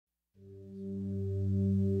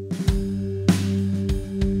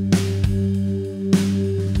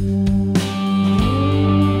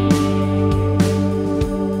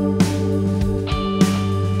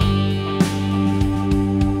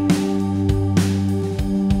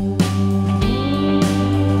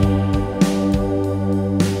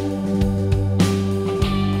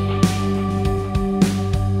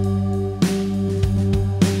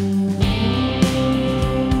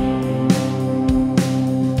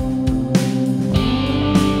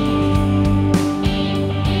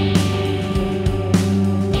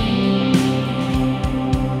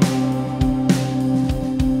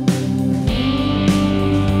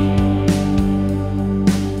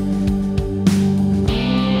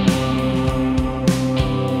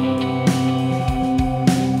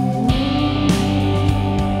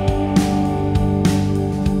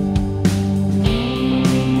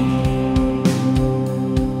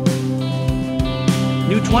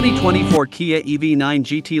2024 Kia EV9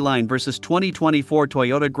 GT line versus 2024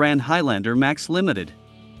 Toyota-Grand-Highlander-Max-Limited.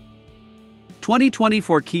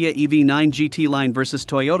 2024 Kia EV9 GT line versus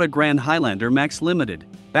Toyota-Grand-Highlander-Max-Limited,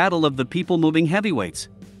 battle of the people-moving heavyweights.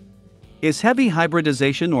 Is heavy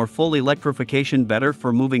hybridization or full electrification better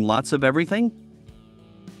for moving lots of everything?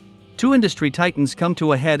 Two industry titans come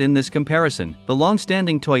to a head in this comparison, the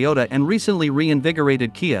long-standing Toyota and recently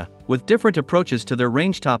reinvigorated Kia, with different approaches to their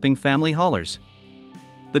range-topping family haulers.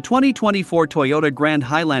 The 2024 Toyota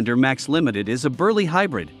Grand-Highlander-Max-Limited is a burly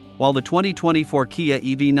hybrid, while the 2024 Kia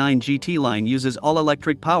EV9 GT line uses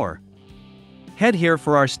all-electric power. Head here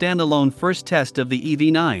for our standalone first test of the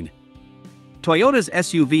EV9. Toyota's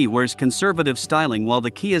SUV wears conservative styling while the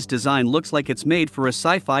Kia's design looks like it's made for a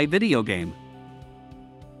sci-fi video game.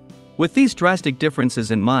 With these drastic differences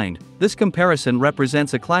in mind, this comparison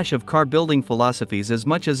represents a clash of car-building philosophies as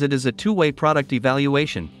much as it is a two-way product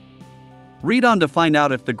evaluation. Read on to find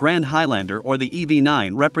out if the Grand Highlander or the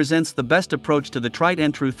EV9 represents the best approach to the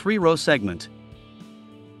tried-and-true three-row segment.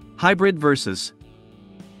 Hybrid versus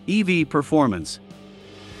EV performance.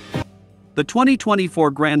 The 2024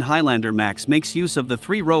 Grand Highlander Max makes use of the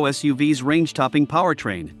three-row SUV's range-topping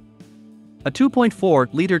powertrain. A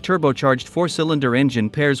 2.4-liter turbocharged four-cylinder engine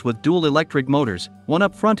pairs with dual electric motors, one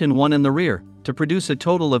up front and one in the rear, to produce a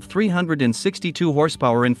total of 362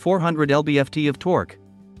 horsepower and 400 lb-ft of torque.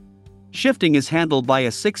 Shifting is handled by a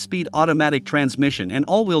 6-speed automatic transmission and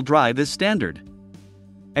all-wheel drive is standard.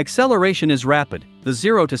 Acceleration is rapid, the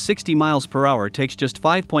 0 to 60 miles per hour takes just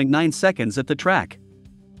 5.9 seconds at the track.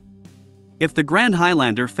 If the Grand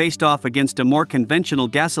Highlander faced off against a more conventional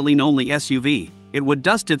gasoline-only SUV, it would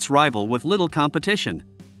dust its rival with little competition.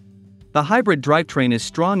 The hybrid drivetrain is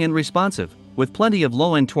strong and responsive, with plenty of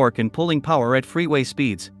low-end torque and pulling power at freeway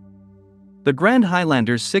speeds. The Grand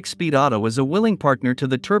Highlander's 6-speed auto is a willing partner to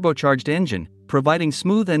the turbocharged engine, providing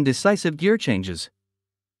smooth and decisive gear changes.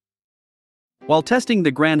 While testing the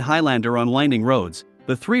Grand Highlander on winding roads,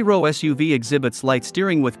 the three-row SUV exhibits light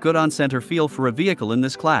steering with good on-center feel for a vehicle in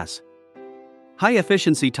this class.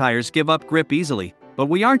 High-efficiency tires give up grip easily, but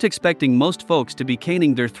we aren't expecting most folks to be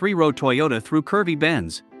caning their three-row Toyota through curvy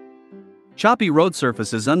bends. Choppy road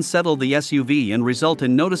surfaces unsettle the SUV and result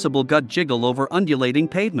in noticeable gut jiggle over undulating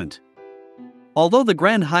pavement. Although the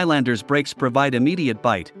Grand Highlander's brakes provide immediate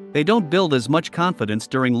bite, they don't build as much confidence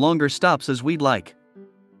during longer stops as we'd like.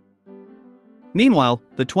 Meanwhile,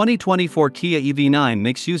 the 2024 Kia EV9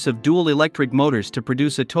 makes use of dual electric motors to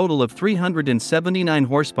produce a total of 379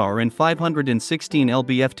 horsepower and 516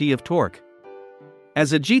 lb-ft of torque.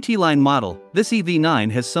 As a GT line model, this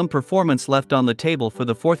EV9 has some performance left on the table for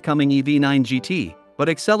the forthcoming EV9 GT, but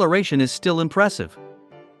acceleration is still impressive.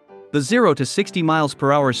 The 0 to 60 miles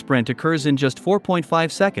per hour sprint occurs in just 4.5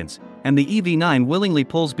 seconds, and the EV9 willingly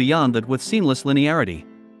pulls beyond that with seamless linearity.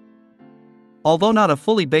 Although not a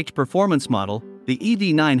fully baked performance model, the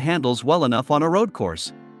EV9 handles well enough on a road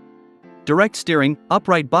course. Direct steering,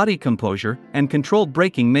 upright body composure, and controlled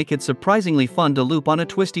braking make it surprisingly fun to loop on a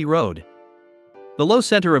twisty road. The low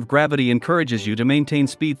center of gravity encourages you to maintain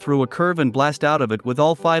speed through a curve and blast out of it with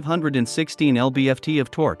all 516 lb-ft of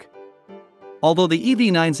torque. Although the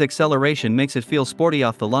EV9's acceleration makes it feel sporty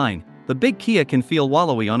off the line, the big Kia can feel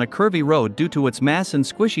wallowy on a curvy road due to its mass and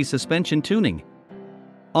squishy suspension tuning.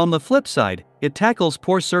 On the flip side, it tackles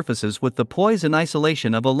poor surfaces with the poise and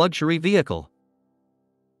isolation of a luxury vehicle.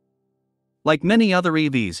 Like many other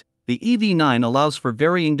EVs, the EV9 allows for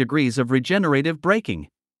varying degrees of regenerative braking.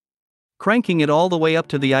 Cranking it all the way up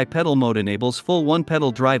to the I-pedal mode enables full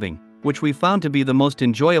one-pedal driving, which we found to be the most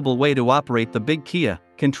enjoyable way to operate the big Kia,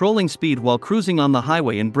 controlling speed while cruising on the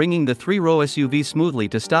highway and bringing the three-row SUV smoothly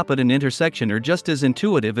to stop at an intersection are just as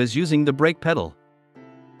intuitive as using the brake pedal.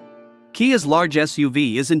 Kia's large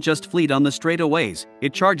SUV isn't just fleet on the straightaways,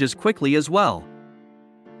 it charges quickly as well.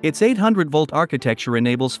 Its 800-volt architecture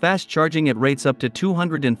enables fast charging at rates up to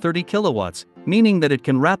 230 kilowatts, meaning that it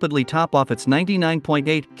can rapidly top off its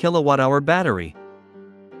 99.8 kilowatt-hour battery.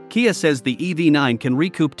 Kia says the EV9 can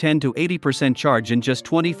recoup 10 to 80% charge in just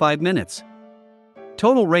 25 minutes.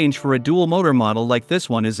 Total range for a dual-motor model like this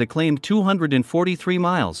one is a claimed 243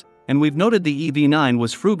 miles, and we've noted the EV9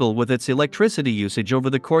 was frugal with its electricity usage over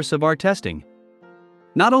the course of our testing.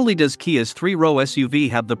 Not only does Kia's three-row SUV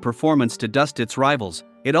have the performance to dust its rivals,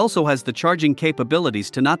 it also has the charging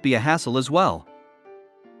capabilities to not be a hassle as well.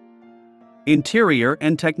 Interior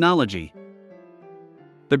and technology.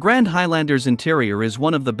 The Grand Highlander's interior is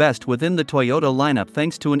one of the best within the Toyota lineup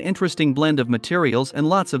thanks to an interesting blend of materials and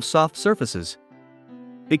lots of soft surfaces.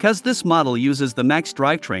 Because this model uses the Max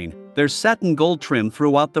drivetrain, there's satin gold trim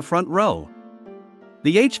throughout the front row.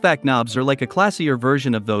 The HVAC knobs are like a classier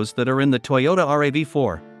version of those that are in the Toyota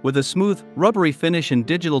RAV4, with a smooth, rubbery finish and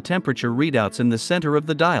digital temperature readouts in the center of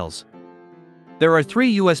the dials. There are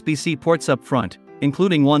 3 USB-C ports up front,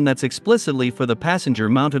 including one that's explicitly for the passenger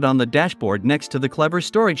mounted on the dashboard next to the clever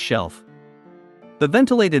storage shelf. The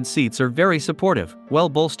ventilated seats are very supportive,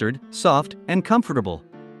 well-bolstered, soft, and comfortable.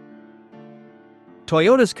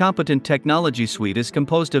 Toyota's competent technology suite is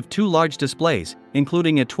composed of 2 large displays,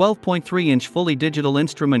 including a 12.3-inch fully digital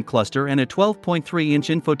instrument cluster and a 12.3-inch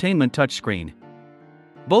infotainment touchscreen.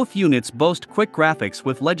 Both units boast quick graphics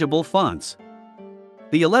with legible fonts.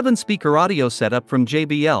 The 11-speaker audio setup from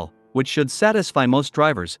JBL, which should satisfy most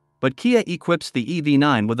drivers, but Kia equips the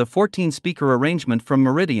EV9 with a 14-speaker arrangement from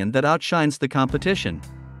Meridian that outshines the competition.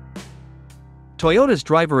 Toyota's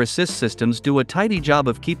driver assist systems do a tidy job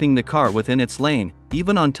of keeping the car within its lane,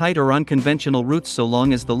 even on tight or unconventional routes so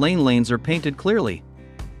long as the lanes are painted clearly.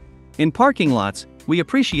 In parking lots, we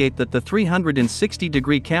appreciate that the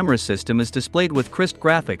 360-degree camera system is displayed with crisp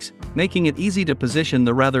graphics, making it easy to position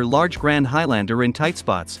the rather large Grand Highlander in tight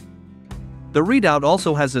spots. The readout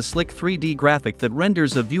also has a slick 3D graphic that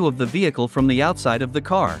renders a view of the vehicle from the outside of the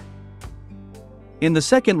car. In the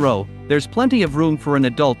second row, there's plenty of room for an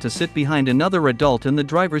adult to sit behind another adult in the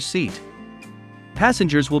driver's seat.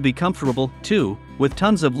 Passengers will be comfortable, too, with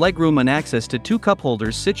tons of legroom and access to 2 cup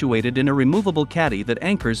holders situated in a removable caddy that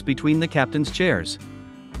anchors between the captain's chairs.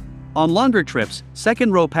 On longer trips,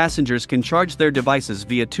 second-row passengers can charge their devices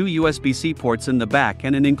via 2 USB-C ports in the back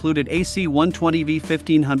and an included AC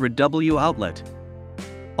 120V1500W outlet.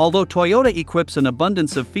 Although Toyota equips an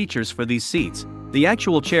abundance of features for these seats, the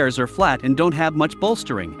actual chairs are flat and don't have much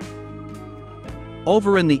bolstering.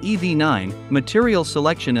 Over in the EV9, material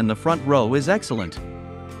selection in the front row is excellent.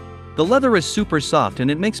 The leather is super soft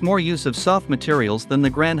and it makes more use of soft materials than the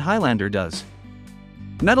Grand Highlander does.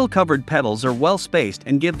 Metal-covered pedals are well spaced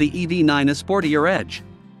and give the EV9 a sportier edge.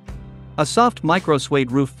 A soft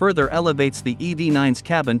micro-suede roof further elevates the EV9's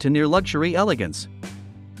cabin to near-luxury elegance.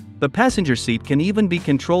 The passenger seat can even be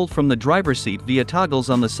controlled from the driver's seat via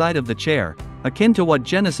toggles on the side of the chair, akin to what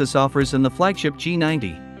Genesis offers in the flagship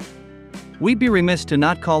G90. We'd be remiss to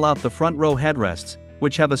not call out the front row headrests,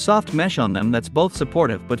 which have a soft mesh on them that's both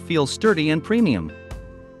supportive but feels sturdy and premium.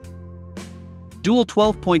 Dual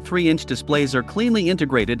 12.3-inch displays are cleanly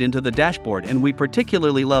integrated into the dashboard, and we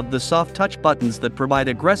particularly love the soft touch buttons that provide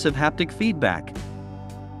aggressive haptic feedback.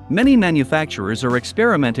 Many manufacturers are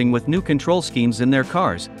experimenting with new control schemes in their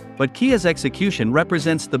cars, but Kia's execution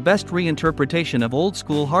represents the best reinterpretation of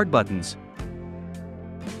old-school hard buttons.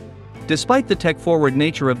 Despite the tech-forward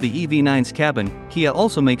nature of the EV9's cabin, Kia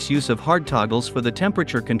also makes use of hard toggles for the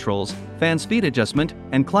temperature controls, fan speed adjustment,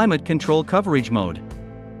 and climate control coverage mode.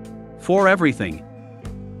 For everything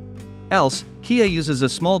else, Kia uses a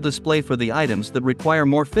small display for the items that require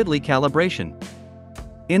more fiddly calibration.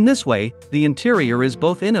 In this way, the interior is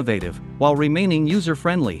both innovative, while remaining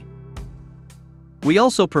user-friendly. We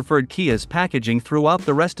also preferred Kia's packaging throughout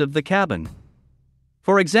the rest of the cabin.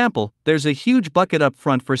 For example, there's a huge bucket up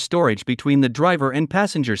front for storage between the driver and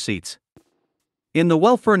passenger seats. In the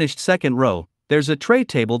well-furnished second row, there's a tray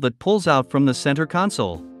table that pulls out from the center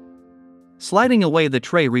console. Sliding away the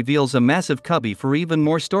tray reveals a massive cubby for even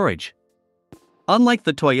more storage. Unlike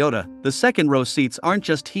the Toyota, the second row seats aren't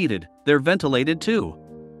just heated, they're ventilated too.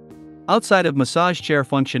 Outside of massage chair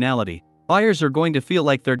functionality, buyers are going to feel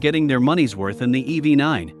like they're getting their money's worth in the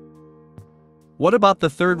EV9. What about the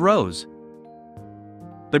third rows?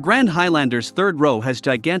 The Grand Highlander's third row has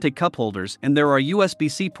gigantic cup holders and there are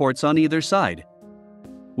USB-C ports on either side.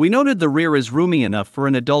 We noted the rear is roomy enough for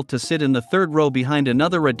an adult to sit in the third row behind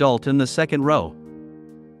another adult in the second row.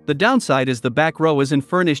 The downside is the back row isn't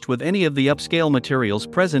furnished with any of the upscale materials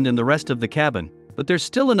present in the rest of the cabin, but there's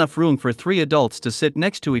still enough room for 3 adults to sit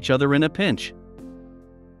next to each other in a pinch.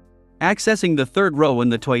 Accessing the third row in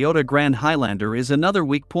the Toyota Grand Highlander is another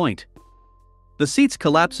weak point. The seats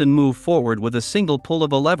collapse and move forward with a single pull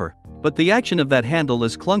of a lever, but the action of that handle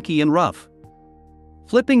is clunky and rough.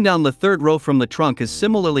 Flipping down the third row from the trunk is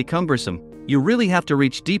similarly cumbersome. You really have to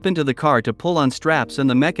reach deep into the car to pull on straps, and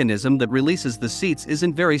the mechanism that releases the seats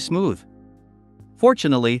isn't very smooth.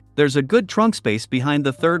 Fortunately, there's a good trunk space behind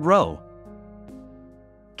the third row.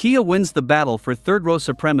 Kia wins the battle for third row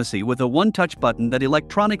supremacy with a one-touch button that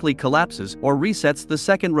electronically collapses or resets the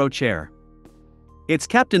second row chair. Its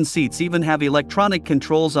captain seats even have electronic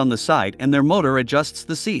controls on the side and their motor adjusts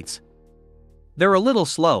the seats. They're a little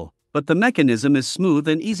slow, but the mechanism is smooth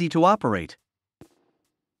and easy to operate.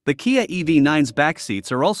 The Kia EV9's back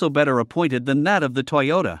seats are also better appointed than that of the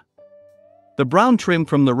Toyota. The brown trim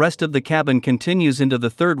from the rest of the cabin continues into the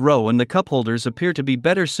third row, and the cup holders appear to be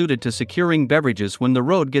better suited to securing beverages when the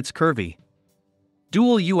road gets curvy.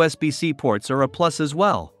 Dual USB-C ports are a plus as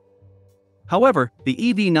well. However, the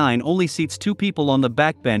EV9 only seats 2 people on the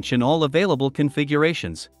backbench in all available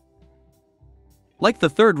configurations. Like the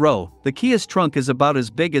third row, the Kia's trunk is about as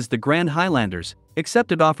big as the Grand Highlander's,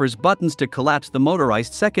 except it offers buttons to collapse the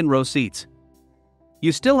motorized second row seats.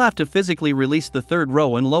 You still have to physically release the third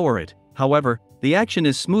row and lower it, however, the action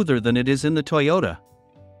is smoother than it is in the Toyota.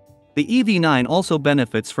 The EV9 also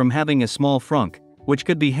benefits from having a small frunk, which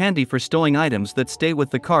could be handy for stowing items that stay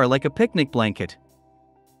with the car like a picnic blanket.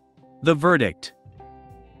 The verdict.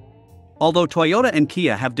 Although Toyota and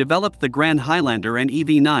Kia have developed the Grand Highlander and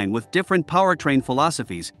EV9 with different powertrain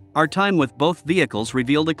philosophies, our time with both vehicles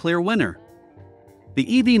revealed a clear winner. The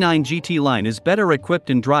EV9 GT line is better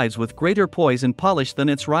equipped and drives with greater poise and polish than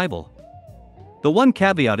its rival. The one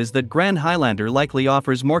caveat is that Grand Highlander likely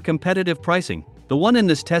offers more competitive pricing. The one in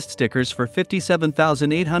this test stickers for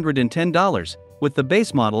 $57,810, with the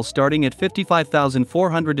base model starting at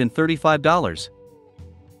 $55,435.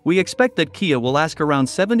 We expect that Kia will ask around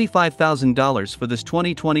 $75,000 for this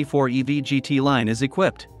 2024 EV GT line as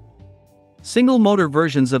equipped. Single-motor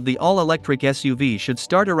versions of the all-electric SUV should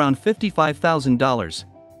start around $55,000.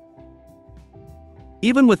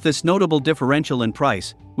 Even with this notable differential in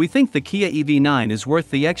price, we think the Kia EV9 is worth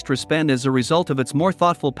the extra spend as a result of its more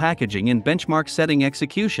thoughtful packaging and benchmark-setting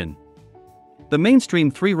execution. The mainstream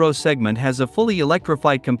 3-row segment has a fully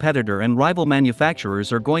electrified competitor, and rival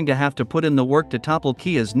manufacturers are going to have to put in the work to topple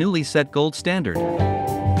Kia's newly set gold standard.